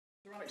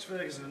Alex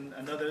Ferguson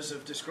and others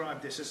have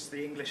described this as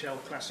the English El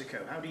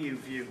Clasico. How do you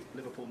view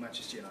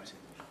Liverpool-Manchester United?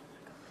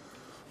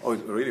 Oh,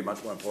 it's really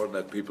much more important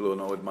that people who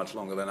know it much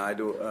longer than I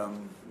do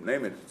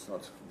name it. It's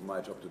not my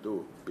job to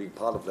do. Being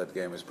part of that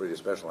game is pretty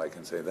special, I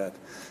can say that.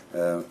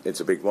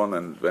 It's a big one,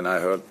 and when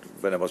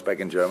I was back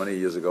in Germany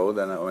years ago,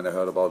 when I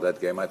heard about that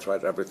game, I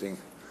tried everything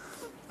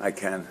I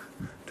can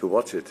to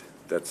watch it.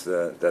 That's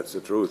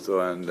the truth. So,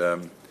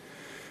 and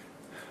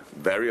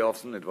very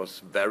often it was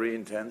very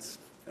intense.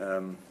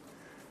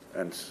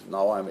 And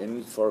now I'm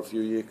in for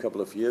a couple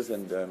of years,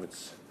 and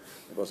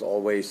it was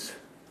always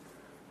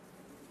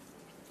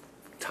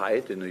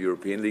tight. In the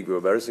European League, we were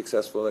very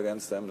successful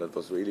against them. That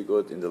was really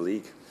good. In the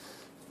league,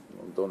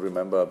 I don't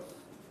remember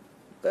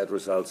bad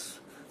results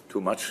too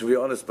much, to be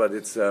honest. But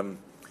it's I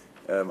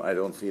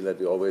don't feel that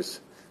we always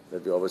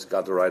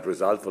got the right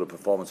result for the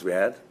performance we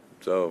had.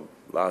 So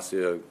last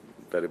year, we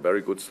had a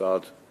very good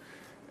start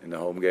in the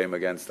home game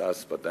against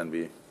us, but then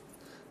we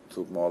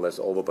took more or less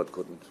over, but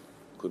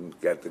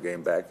couldn't get the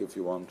game back, if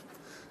you want.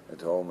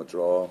 At home, a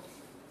draw.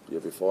 The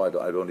year before,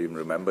 I don't even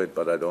remember it,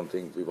 but I don't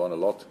think we won a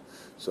lot.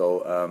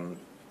 So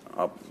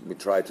we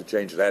try to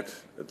change that,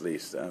 at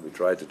least. We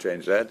try to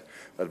change that.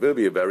 But it will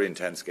be a very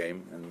intense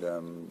game,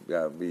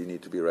 and we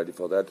need to be ready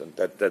for that. And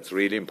that's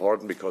really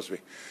important, because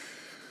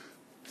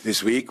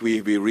this week we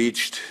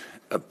reached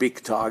a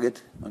big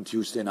target on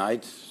Tuesday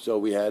night. So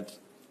we had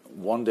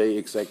one day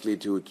exactly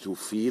to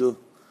feel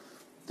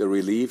the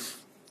relief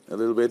a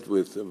little bit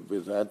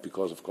with that,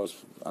 because, of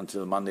course,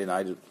 until Monday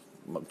night,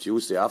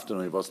 Tuesday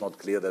afternoon, it was not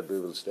clear that we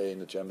will stay in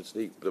the Champions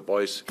League. The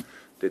boys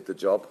did the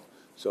job.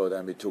 So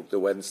then we took the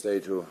Wednesday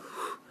to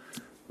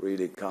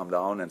really calm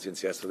down, and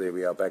since yesterday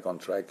we are back on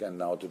track, and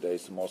now today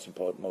is the most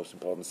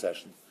important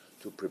session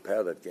to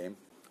prepare that game.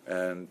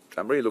 And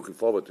I'm really looking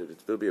forward to it.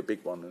 It will be a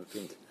big one. I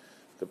think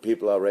the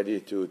people are ready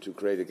to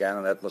create again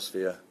an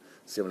atmosphere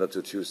similar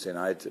to Tuesday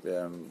night,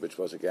 which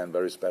was again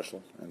very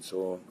special. And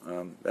so,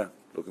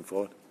 looking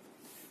forward.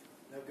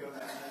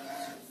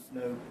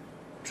 No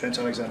Trent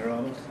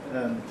Alexander-Arnold.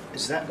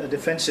 Is that a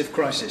defensive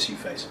crisis you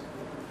face?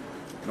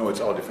 No, it's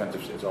our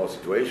defensive. It's our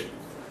situation.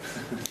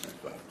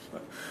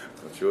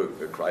 Not sure.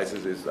 The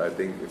crisis is, I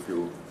think, if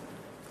you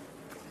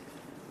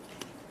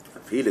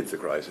feel it's a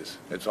crisis,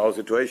 it's our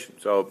situation.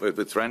 So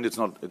with Trent, it's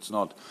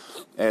not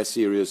as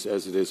serious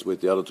as it is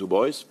with the other two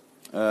boys.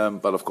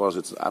 But of course,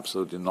 it's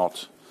absolutely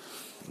not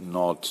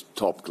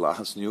top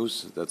class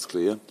news. That's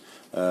clear.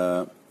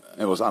 It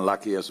was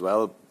unlucky as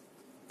well,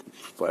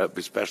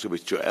 especially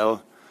with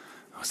Joel.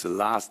 It was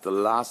the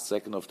last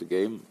second of the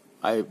game.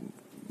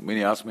 When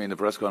he asked me in the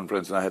press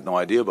conference, and I had no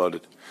idea about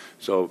it.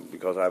 So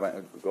because I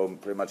went go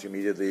pretty much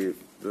immediately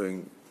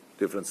doing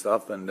different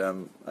stuff, and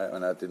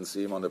I didn't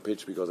see him on the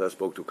pitch because I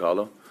spoke to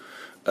Carlo.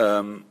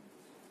 But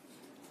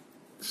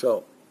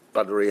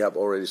the rehab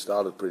already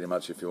started pretty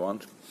much, if you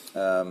want.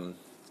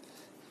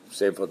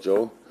 Same for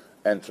Joe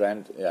and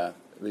Trent. Yeah,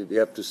 we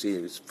have to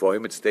see. For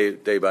him, it's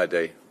day by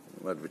day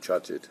when we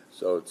judge it.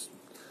 So it's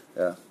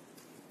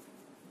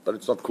but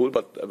it's not cool.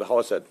 But how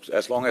I said,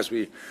 as long as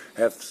we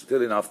have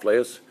still enough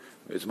players,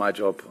 it's my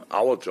job,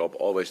 our job,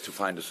 always to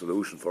find a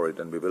solution for it,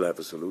 and we will have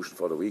a solution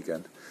for the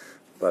weekend.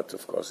 But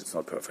of course, it's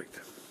not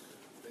perfect.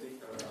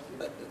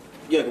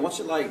 Jürgen, what's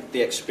it like,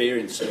 the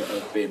experience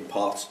of being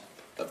part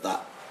of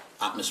that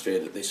atmosphere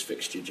that this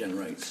fixture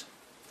generates?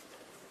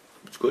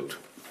 It's good.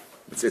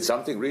 It's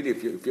something really.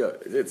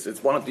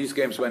 It's one of these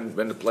games when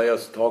the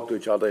players talk to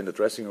each other in the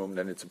dressing room.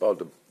 Then it's about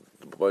the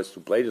boys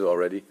who played it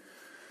already.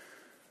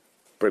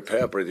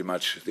 Prepare pretty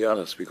much the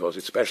others, because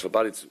it's special.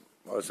 But it's,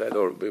 as I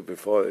said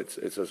before, it's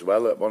as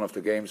well one of the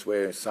games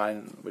where you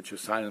sign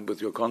with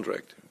your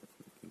contract.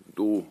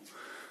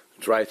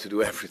 Try to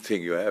do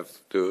everything you have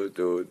to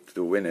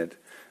win it,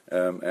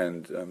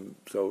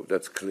 so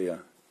that's clear.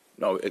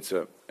 No, it's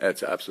an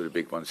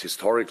absolutely big one. It's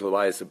historical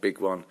wise a big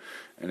one,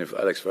 and if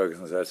Alex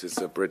Ferguson says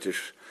it's a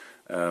British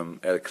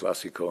El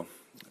Clasico,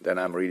 then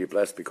I'm really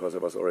blessed, because I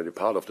was already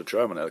part of the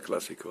German El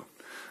Clasico.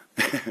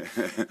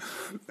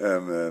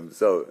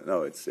 So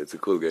no, it's a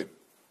cool game.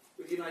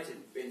 With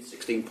United being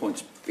 16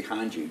 points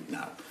behind you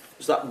now,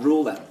 does that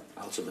rule them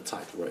out of the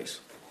title race?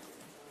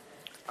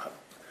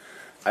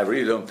 I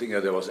really don't think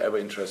that I was ever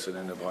interested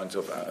in the points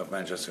of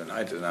Manchester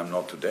United, and I'm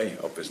not today,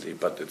 obviously.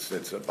 But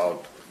it's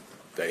about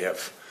they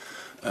have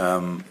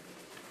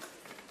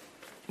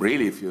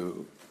really.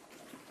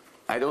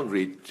 I don't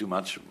read too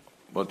much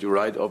what you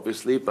write,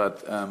 obviously,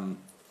 but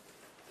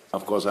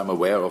of course I'm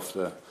aware of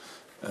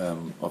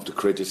the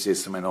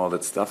criticism and all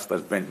that stuff.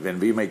 But when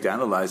we make the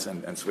analyze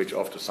and switch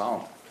off the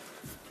sound,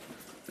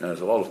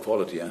 there's a lot of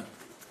quality.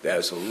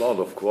 There's a lot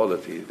of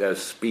quality.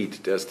 There's speed.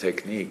 There's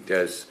technique.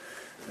 There's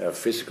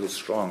physical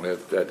strong.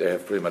 They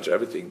have pretty much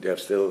everything. They have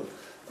still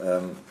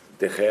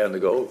De Gea in the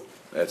goal.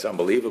 That's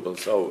unbelievable.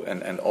 So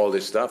and all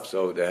this stuff.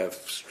 So they have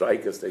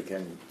strikers. They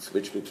can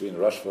switch between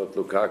Rashford,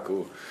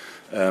 Lukaku,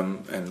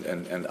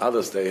 and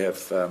others. They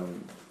have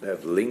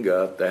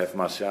Lingard. They have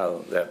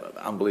Martial. They have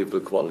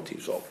unbelievable quality.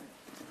 So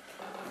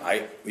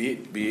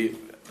we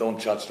don't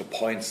judge the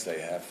points they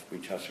have. We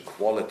judge the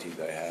quality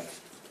they have,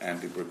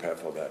 and we prepare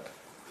for that.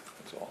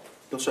 That's all.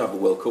 You also have a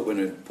World Cup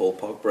winner, Paul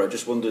Pogba. I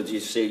just wondered, do you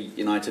see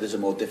United as a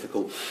more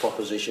difficult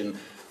proposition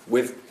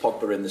with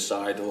Pogba in the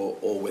side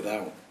or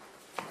without?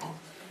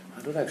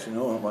 I don't actually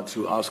know what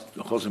you asked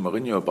Jose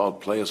Mourinho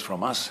about players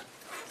from us.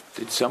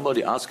 Did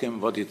somebody ask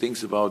him what he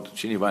thinks about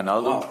Gini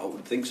Wijnaldum? Oh, I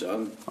would think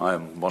so.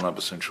 I'm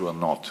 100% sure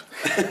not.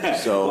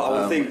 So well,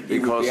 I would think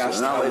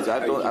because now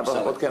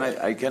what can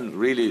I can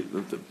really.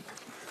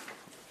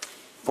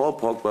 Paul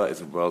Pogba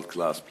is a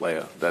world-class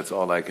player. That's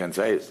all I can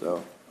say.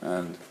 So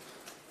and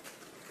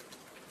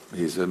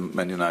he's a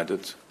Man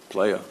United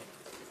player.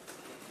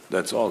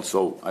 That's all.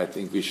 So I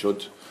think we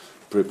should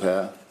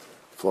prepare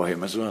for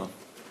him as well.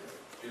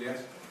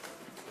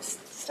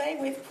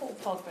 Staying with Paul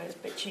Pogba is a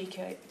bit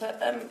cheeky, but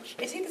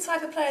is he the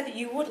type of player that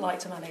you would like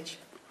to manage,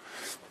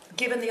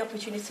 given the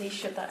opportunity,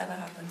 should that ever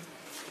happen?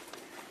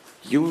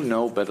 You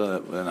know better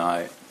than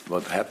I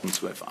what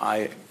happens if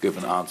I give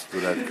an answer to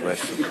that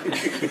question.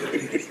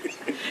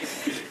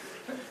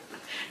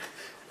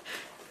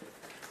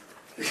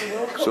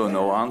 So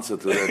no answer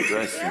to that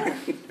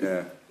question.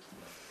 Yeah.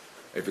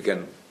 If we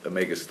can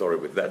make a story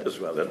with that as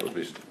well, that would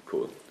be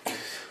cool.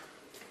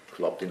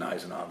 Klopp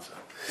denies an answer.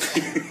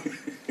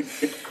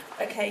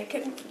 Okay,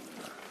 can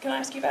I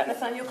ask you about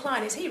Nathaniel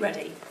Klein? Is he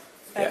ready?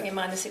 Bearing in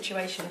mind the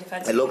situation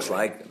defensively. It looks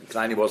like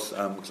Klein was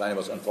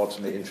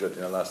unfortunately injured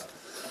in the last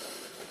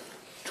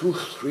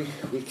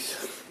 2-3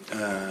 weeks.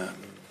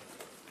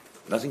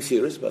 Nothing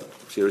serious, but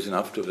serious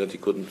enough that he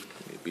couldn't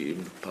be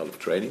even part of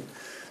training.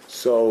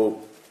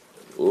 So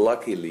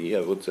luckily,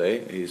 I would say,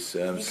 he's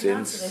you since. can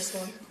answer this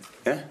one.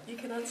 Yeah? You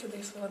can answer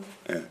this one.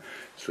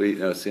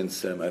 Yeah.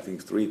 Since I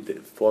think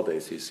 4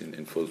 days he's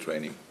in full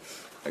training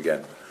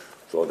again.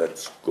 So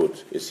that's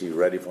good. Is he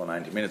ready for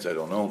 90 minutes? I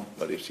don't know.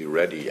 But is he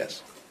ready?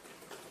 Yes.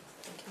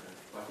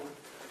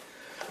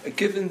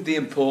 Given the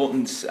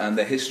importance and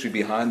the history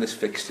behind this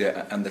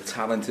fixture and the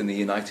talent in the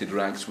United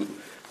ranks, were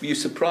you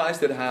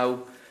surprised at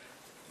how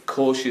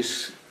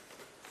cautious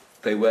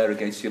they were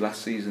against you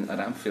last season at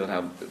Anfield?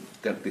 How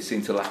they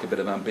seem to lack a bit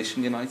of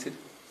ambition, United?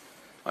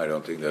 I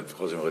don't think that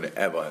Jose Mourinho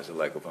ever has a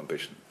lack of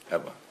ambition,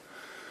 ever.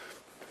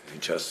 He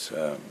just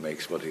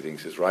makes what he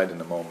thinks is right in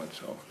the moment,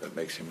 so that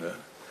makes him the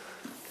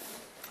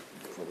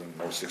probably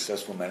most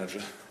successful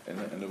manager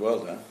in the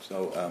world. Huh?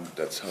 So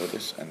that's how it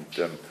is, and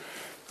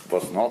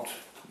was not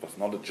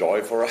a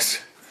joy for us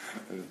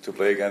to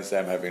play against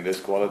them, having this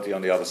quality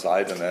on the other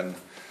side, and then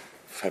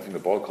having the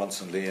ball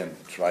constantly and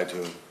try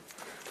to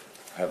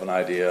have an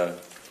idea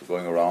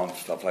going around,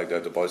 stuff like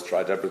that. The boys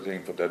tried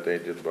everything, but that day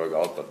didn't work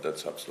out. But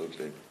that's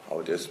absolutely how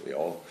it is. We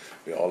all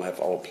have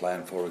our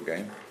plan for a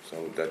game,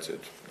 so that's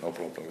it. No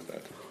problem with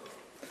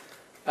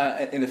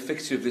that. In a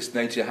fixture of this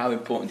nature, how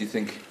important do you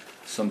think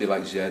somebody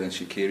like Xherdan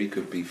Shaqiri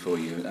could be for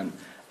you?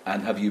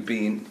 And have you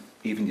been,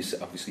 even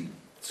yourself, obviously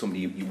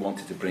somebody you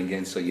wanted to bring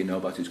in, so you know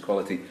about his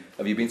quality,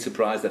 have you been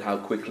surprised at how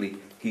quickly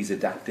he's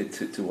adapted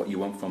to what you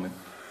want from him?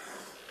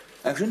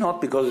 Actually not,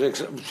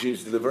 because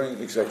she's delivering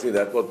exactly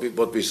that,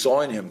 what we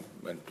saw in him.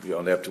 And we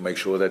only have to make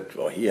sure that,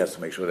 or he has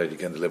to make sure that he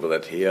can deliver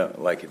that here,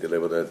 like he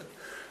delivered it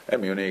at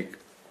Munich.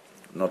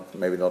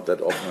 Maybe not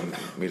that often in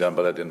Milan,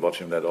 but I didn't watch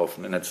him that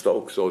often. And at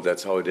Stoke, so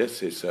that's how it is.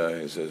 He's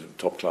a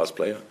top-class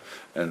player.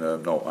 And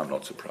no, I'm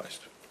not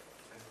surprised.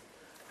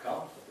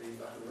 Carl, the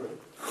back of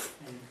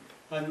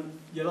the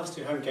room. Your last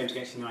 2 home games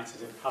against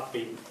United have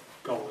been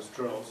goals,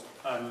 draws,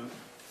 and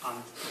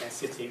against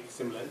City,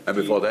 similar. And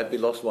before that, we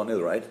lost 1-0,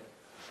 right?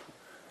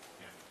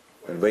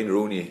 And Wayne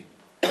Rooney.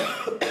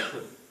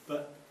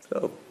 But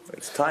so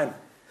it's time.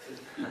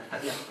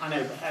 Yeah, I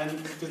know.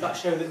 Does that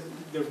show that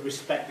the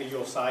respect that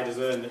your side has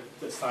earned,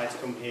 that sides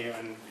come here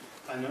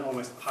and are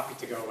almost happy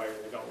to go away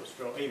with a goalless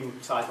draw, even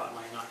sides like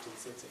Man United and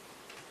City?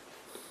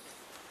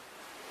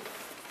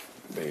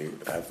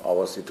 They have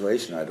our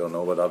situation. I don't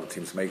know what other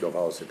teams make of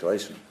our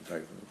situation.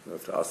 You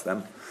have to ask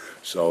them.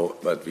 So,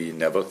 but we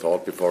never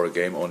thought before a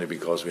game, only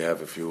because we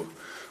have a few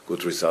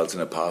good results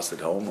in the past at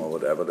home or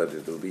whatever, that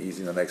it will be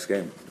easy in the next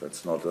game.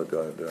 That's not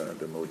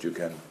the mood you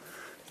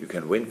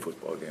can win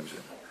football games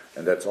in.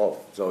 And that's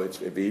all. So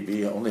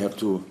we only have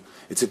to.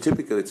 It's a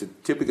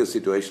typical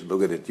situation.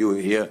 Look at it. You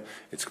here.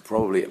 It's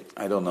probably,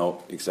 I don't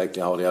know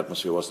exactly how the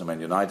atmosphere was in the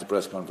Man United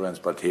press conference,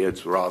 but here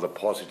it's rather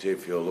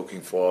positive. You're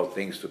looking for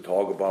things to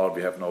talk about.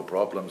 We have no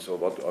problems. So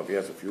we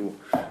have a few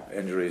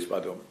injuries,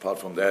 but apart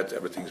from that,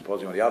 everything's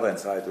positive. On the other hand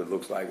side, it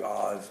looks like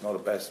it's not the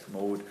best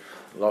mood.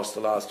 Lost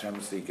the last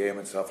Champions League game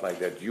and stuff like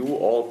that. You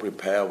all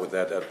prepare with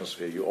that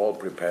atmosphere. You all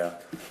prepare.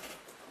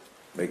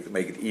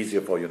 Make it easier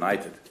for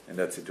United in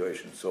that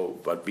situation. So,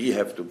 but we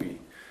have to be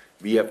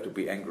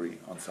angry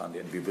on Sunday,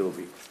 and we will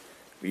be.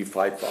 We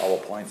fight for our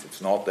points.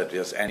 It's not that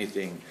there's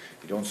anything.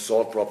 We don't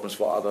solve problems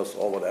for others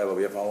or whatever.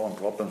 We have our own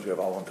problems. We have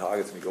our own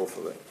targets, and we go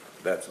for them.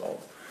 That's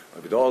all.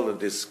 But with all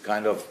of this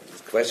kind of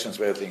questions,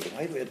 where you think,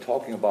 why are we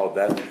talking about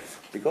that?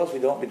 Because we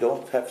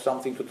don't have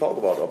something to talk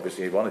about.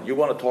 Obviously, you want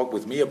to talk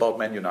with me about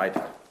Man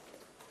United.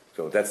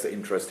 So that's the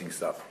interesting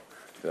stuff.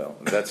 So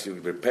that's you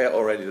prepare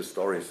already the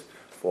stories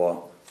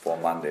for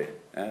Monday.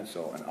 And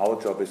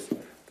our job is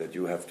that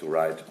you have to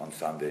write on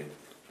Sunday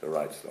the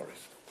right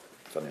stories.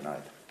 Sunday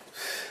night.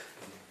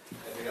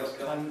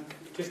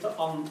 Just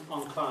on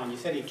Klein, you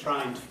said he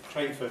trained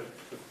for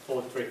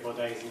 3-4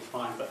 days and he's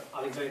fine, but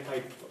I think he's only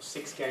played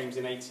 6 games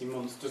in 18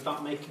 months. Does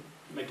that make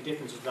a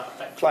difference? Does that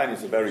affect? Klein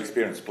is a very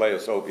experienced player,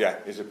 so yeah,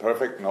 is it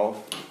perfect? No.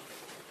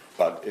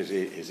 But is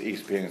he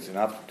experienced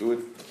enough to do it?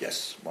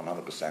 Yes,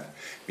 100%.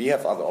 We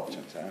have other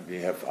options.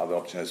 We have other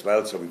options as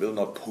well, so we will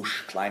not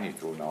push Klein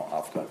through now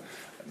after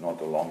not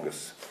the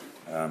longest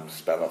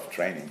spell of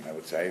training, I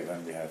would say,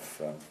 when we have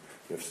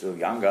still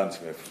young guns.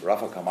 We have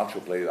Rafa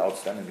Camacho played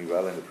outstandingly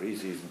well in the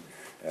preseason.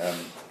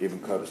 Even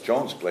Curtis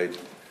Jones played.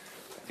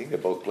 I think they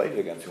both played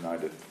against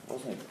United,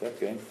 wasn't it, that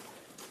game?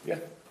 Yeah.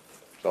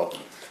 So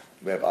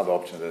we have other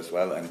options as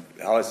well. And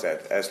how I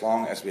said, as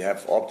long as we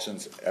have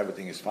options,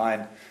 everything is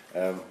fine.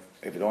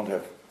 If we don't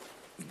have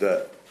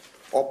the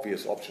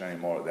obvious option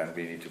anymore, then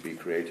we need to be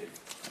creative.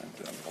 And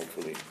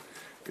hopefully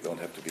we don't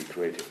have to be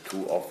creative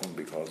too often,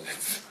 because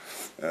it's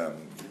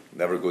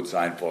never a good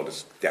sign for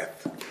the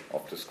depth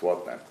of the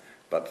squad then.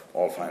 But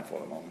all fine for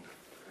the moment.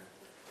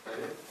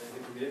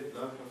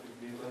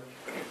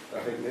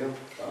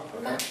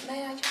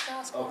 May I just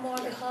ask one more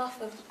on behalf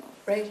of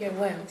Radio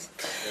Wales?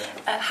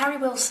 Harry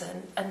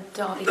Wilson and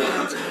Derby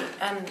County.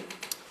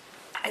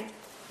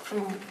 From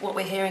what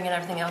we're hearing and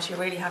everything else, you're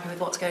really happy with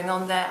what's going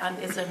on there, and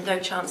is there no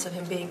chance of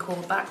him being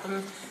called back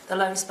from the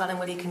loan spell, and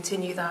will he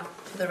continue that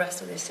for the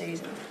rest of this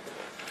season?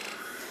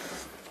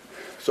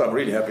 So I'm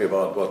really happy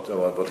about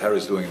what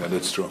Harry's doing, and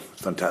it's true.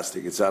 It's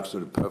fantastic. It's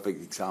absolutely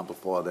perfect example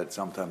for that.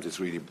 Sometimes it's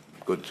really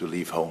good to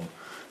leave home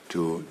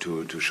to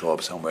show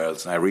up somewhere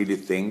else. And I really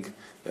think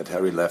that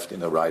Harry left in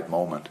the right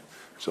moment.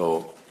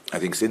 So I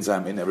think since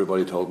I'm in,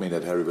 everybody told me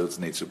that Harry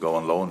Wilson needs to go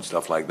on loan,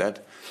 stuff like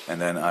that.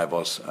 And then I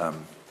was,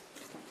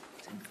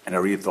 and I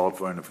really thought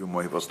for him a few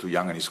more, he was too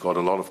young, and he scored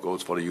a lot of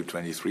goals for the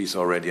U23s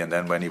already. And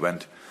then when he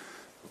went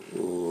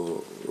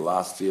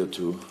last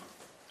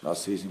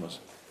season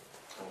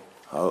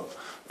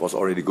was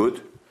already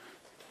good,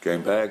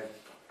 came back,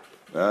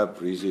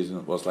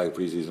 preseason was like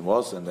preseason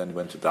was, and then he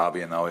went to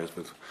Derby, and now he's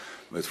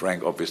with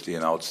Frank, obviously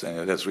an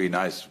outstanding. That's really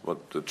nice,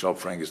 what the job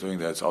Frank is doing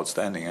there. It's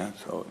outstanding.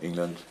 So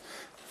England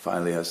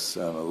finally has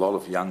a lot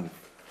of young,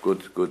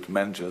 good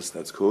managers.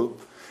 That's cool.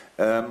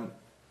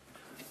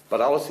 But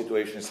our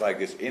situation is like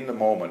this in the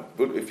moment.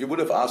 If you would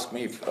have asked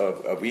me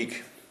a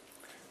week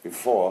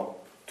before,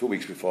 2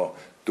 weeks before,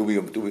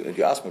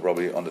 you asked me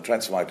probably on the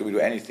transfer market, do we do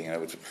anything? And I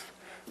would say,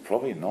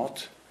 probably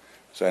not.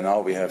 So now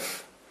we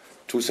have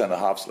 2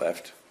 centre-halves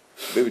left.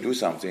 Will we do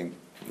something?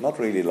 Not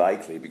really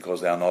likely,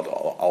 because they are not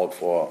out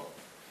for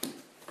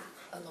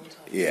A long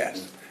time.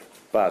 Yes.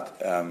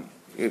 But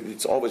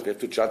it's always, we have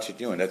to judge it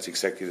new, and that's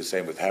exactly the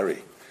same with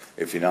Harry.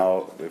 If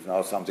now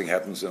something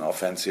happens in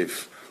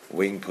offensive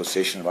wing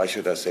position, why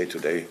should I say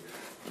today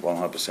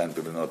 100%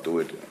 we will not do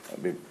it? I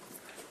mean,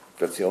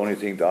 that's the only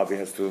thing Derby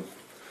has to.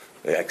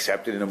 They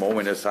accept it in the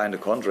moment they sign the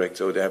contract,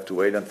 so they have to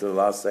wait until the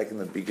last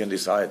second and we can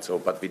decide. So,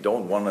 but we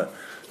don't want to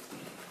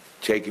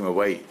take him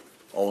away.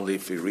 Only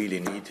if we really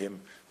need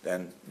him,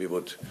 then we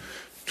would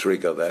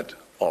trigger that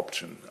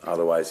option.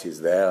 Otherwise,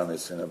 he's there, and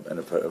it's in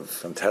a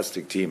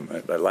fantastic team.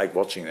 I like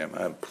watching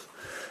them.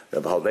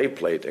 How they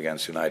played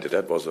against United,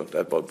 that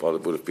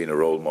would have been a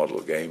role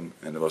model game.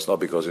 And it was not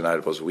because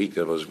United was weak,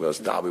 that was because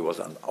Derby was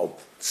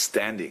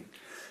outstanding.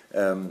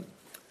 And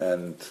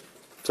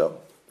so,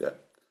 yeah.